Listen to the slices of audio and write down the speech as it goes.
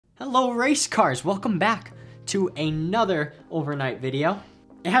Hello race cars, welcome back to another overnight video.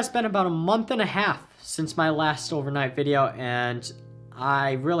 It has been about a month and a half since my last overnight video and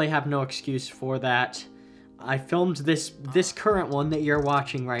I really have no excuse for that. I filmed this current one that you're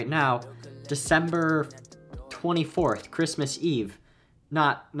watching right now, December 24th, Christmas Eve.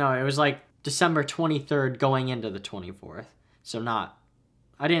 No, it was like December 23rd going into the 24th. So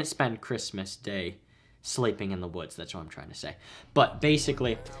I didn't spend Christmas Day sleeping in the woods, that's what I'm trying to say. But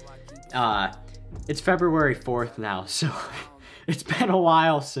basically, it's February 4th now, so it's been a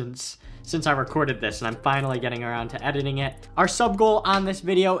while since I recorded this, and I'm finally getting around to editing it. Our sub goal on this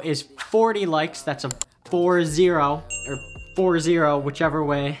video is 40 likes, that's a 40, or 40, whichever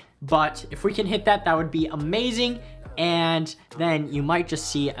way. But if we can hit that, that would be amazing. And then you might just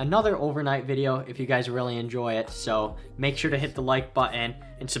see another overnight video if you guys really enjoy it. So make sure to hit the like button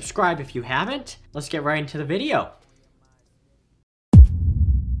and subscribe if you haven't. Let's get right into the video.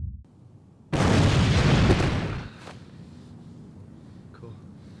 Cool.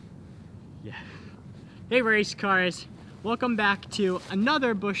 Yeah. Hey race cars, welcome back to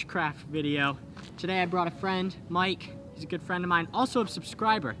another Buschcraft video. Today I brought a friend, Mike. He's a good friend of mine, also a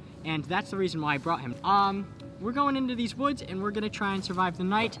subscriber, and that's the reason why I brought him. We're going into these woods and we're gonna try and survive the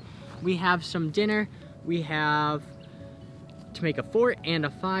night. We have some dinner. We have to make a fort and a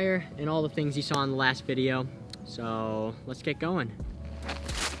fire and all the things you saw in the last video. So let's get going.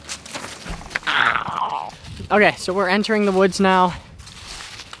 Okay, so we're entering the woods now.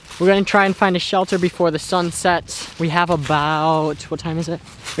 We're gonna try and find a shelter before the sun sets. We have about, what time is it?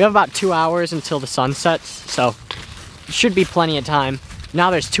 We have about 2 hours until the sun sets, so it should be plenty of time. Now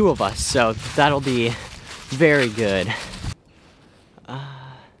there's 2 of us, so that'll be very good.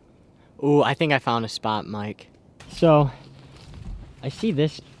 Ooh, I think I found a spot, Mike. So, I see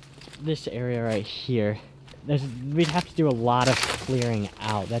this area right here. We'd have to do a lot of clearing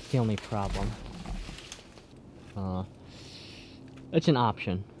out. That's the only problem. It's an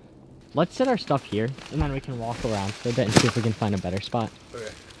option. Let's set our stuff here, and then we can walk around for a bit and see if we can find a better spot.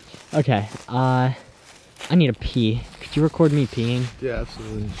 Okay. I need a pee. Could you record me peeing? Yeah,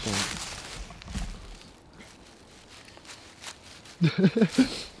 absolutely.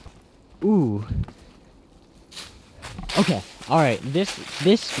 Ooh. Okay, alright,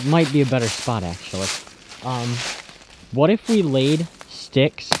 this might be a better spot actually. What if we laid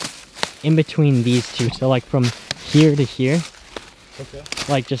sticks in between these two? So like from here to here. Okay.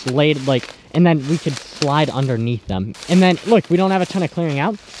 Like just laid and then we could slide underneath them. And then look, we don't have a ton of clearing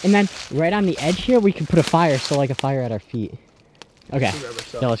out. And then right on the edge here we could put a fire, so like a fire at our feet. Okay.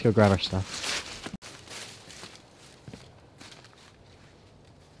 Yeah, let's go grab our stuff.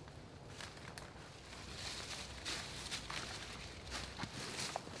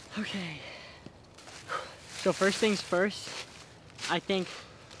 Okay, so first things first, I think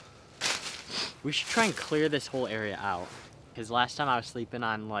we should try and clear this whole area out. Because last time I was sleeping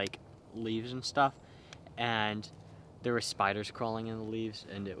on like leaves and stuff, and there were spiders crawling in the leaves,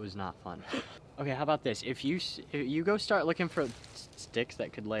 and it was not fun. Okay, how about this? If you go start looking for sticks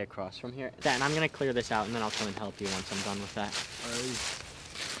that could lay across from here, then I'm gonna clear this out, and then I'll come and help you once I'm done with that.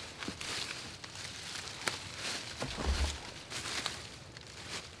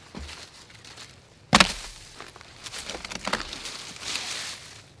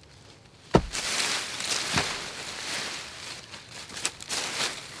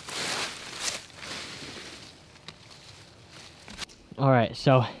 Alright,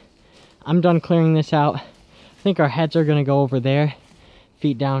 so I'm done clearing this out. I think our heads are gonna go over there,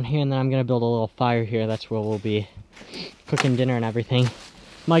 feet down here, and then I'm gonna build a little fire here. That's where we'll be cooking dinner and everything.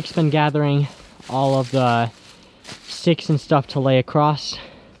 Mike's been gathering all of the sticks and stuff to lay across.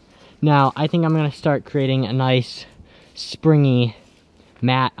 Now, I think I'm gonna start creating a nice springy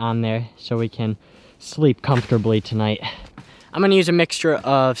mat on there so we can sleep comfortably tonight. I'm gonna use a mixture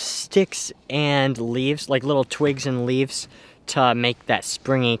of sticks and leaves, like little twigs and leaves, to make that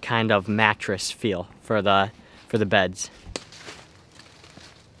springy kind of mattress feel for the beds.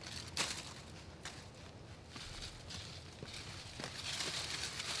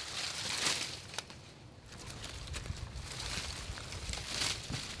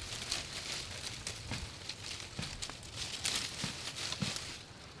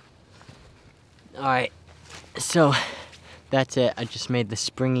 Alright, so that's it. I just made the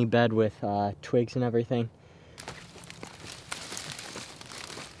springy bed with twigs and everything.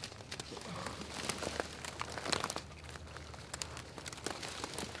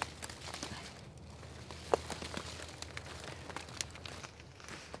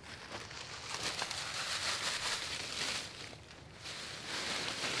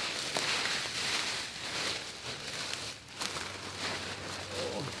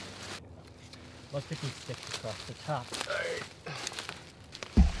 Let's get these sticks across the top.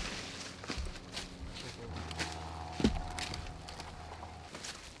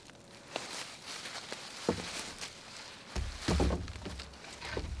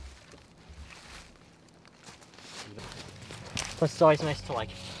 Plus, it's always nice to like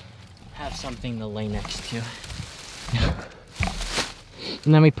have something to lay next to.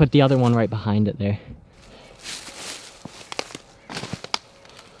 And then we put the other one right behind it there.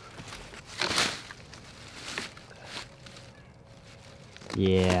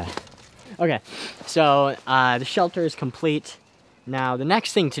 Yeah. Okay, so the shelter is complete. Now the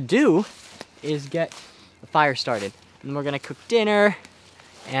next thing to do is get the fire started. And we're gonna cook dinner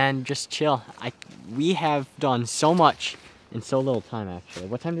and just chill. We have done so much in so little time, actually.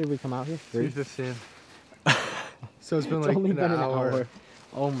 What time did we come out here? 3:15. So it's been like only an been hour.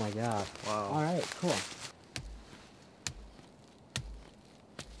 Oh my god. Wow. All right, cool.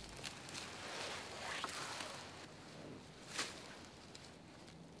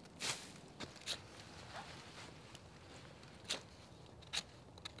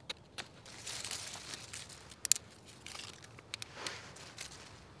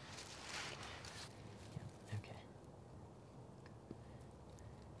 Okay.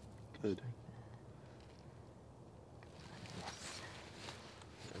 Good.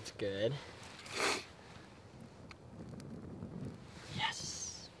 That's good.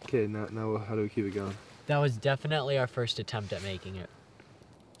 Yes. Okay, now how do we keep it going? That was definitely our first attempt at making it.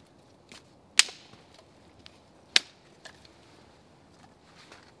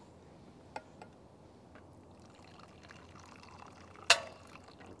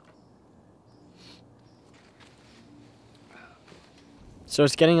 So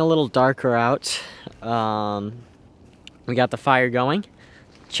it's getting a little darker out. We got the fire going.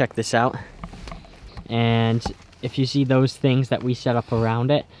 Check this out. And if you see those things that we set up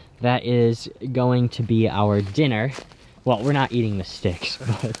around it, that is going to be our dinner. Well, we're not eating the sticks,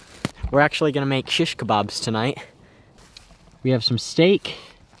 but we're actually gonna make shish kebabs tonight. We have some steak,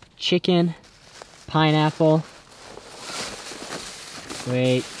 chicken, pineapple,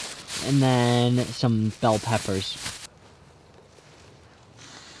 wait, and then some bell peppers.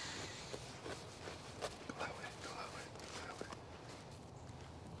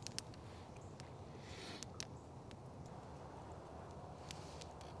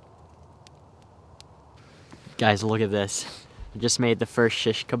 Guys, look at this. I just made the first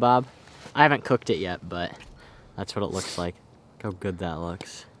shish kebab. I haven't cooked it yet, but that's what it looks like. Look how good that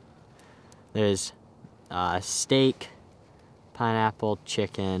looks. There's steak, pineapple,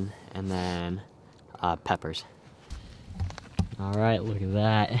 chicken, and then peppers. All right, look at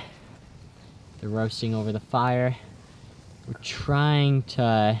that. They're roasting over the fire. We're trying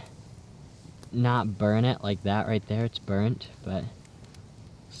to not burn it like that right there. It's burnt, but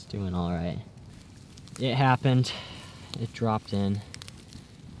it's doing all right. It happened. It dropped in.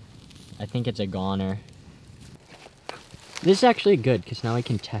 I think it's a goner. This is actually good because now I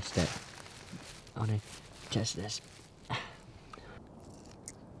can test it. I want to test this.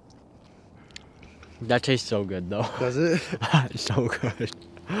 That tastes so good though. Does it? So good.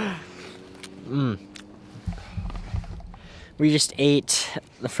 We just ate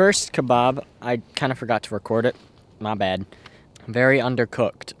the first kebab. I kind of forgot to record it. My bad. Very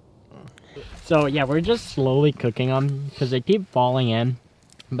undercooked. So yeah, we're just slowly cooking them because they keep falling in.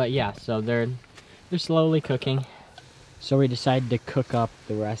 But yeah, so they're slowly cooking. So we decided to cook up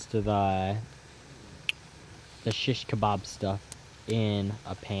the rest of the shish kebab stuff in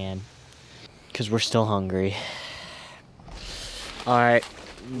a pan because we're still hungry. All right,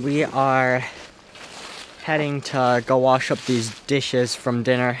 we are heading to go wash up these dishes from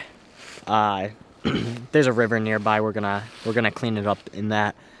dinner. There's a river nearby. We're gonna clean it up in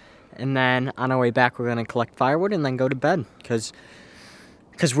that. And then on our way back, we're gonna collect firewood and then go to bed because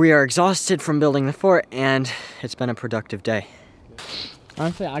we are exhausted from building the fort and it's been a productive day.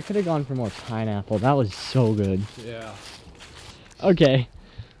 Honestly, I could have gone for more pineapple. That was so good. Yeah. Okay,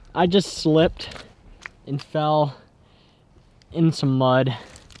 I just slipped and fell in some mud.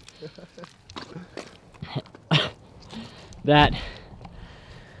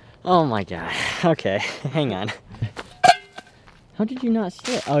 Oh my god. Okay, hang on. How did you not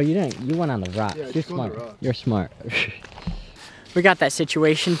slip? Oh, you didn't. You went on the rocks. Yeah, You're smart. You're smart. We got that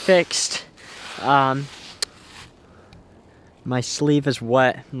situation fixed. My sleeve is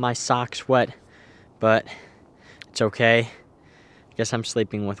wet. My sock's wet, but it's okay. I guess I'm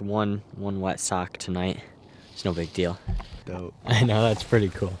sleeping with one wet sock tonight. It's no big deal. Dope. I know, that's pretty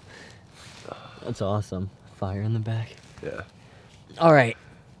cool. That's awesome. Fire in the back. Yeah. All right.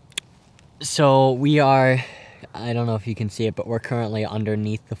 So we are, I don't know if you can see it, but we're currently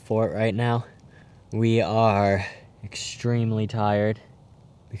underneath the fort right now. We are extremely tired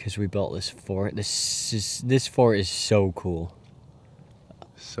because we built this fort. This fort is so cool.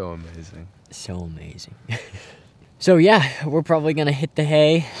 So amazing. So amazing. So yeah, we're probably gonna hit the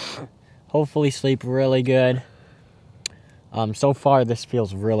hay. Hopefully sleep really good. So far this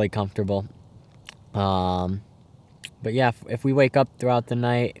feels really comfortable. But yeah, if we wake up throughout the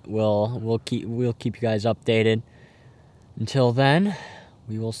night, we'll keep you guys updated. Until then,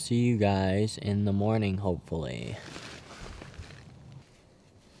 we will see you guys in the morning, hopefully.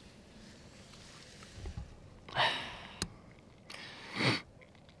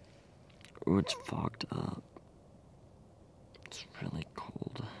 Ooh, it's fogged up. It's really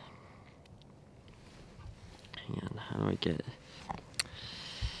cold. Hang on, how do I get it?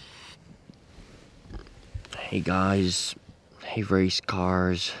 Hey guys, hey race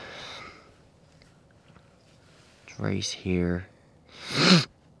cars. It's race here.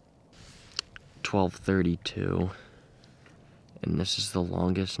 12:32. And this is the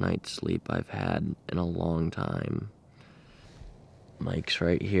longest night's sleep I've had in a long time. Mike's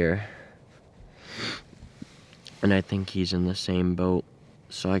right here. And I think he's in the same boat.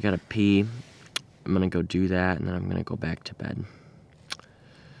 So I gotta pee. I'm gonna go do that and then I'm gonna go back to bed.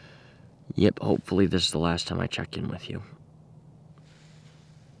 Yep, hopefully this is the last time I check in with you.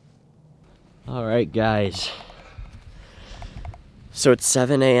 Alright guys. So it's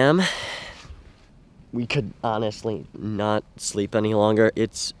 7 a.m. We could honestly not sleep any longer.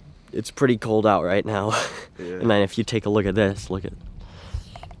 It's pretty cold out right now. Yeah. And then if you take a look at this, look at...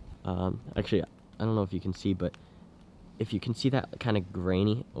 actually, I don't know if you can see, but if you can see that kind of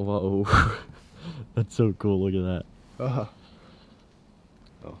grainy... Whoa. That's so cool, look at that. Oh.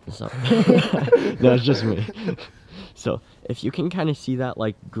 So, no, it's just me. So, if you can kind of see that,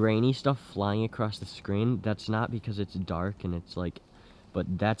 like, grainy stuff flying across the screen, that's not because it's dark and it's, like,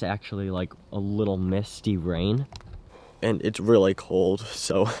 but that's actually, like, a little misty rain. And it's really cold,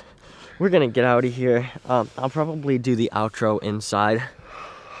 so we're gonna get out of here. I'll probably do the outro inside,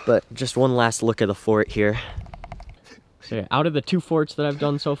 but just one last look at the fort here. So, yeah, out of the 2 forts that I've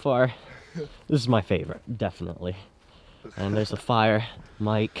done so far, this is my favorite, definitely. And there's a fire,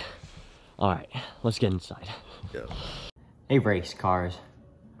 Mike. Alright, let's get inside. Yeah. Hey race cars.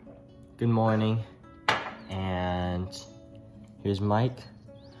 Good morning. And here's Mike.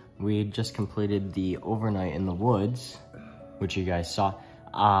 We just completed the overnight in the woods, which you guys saw.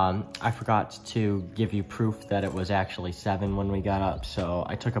 I forgot to give you proof that it was actually 7 when we got up, so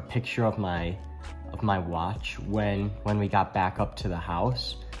I took a picture of my watch when we got back up to the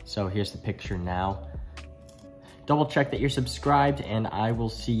house. So here's the picture now. Double check that you're subscribed, and I will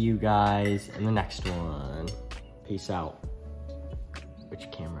see you guys in the next one. Peace out. Which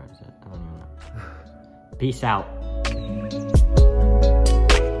camera is it? I don't even know. Peace out.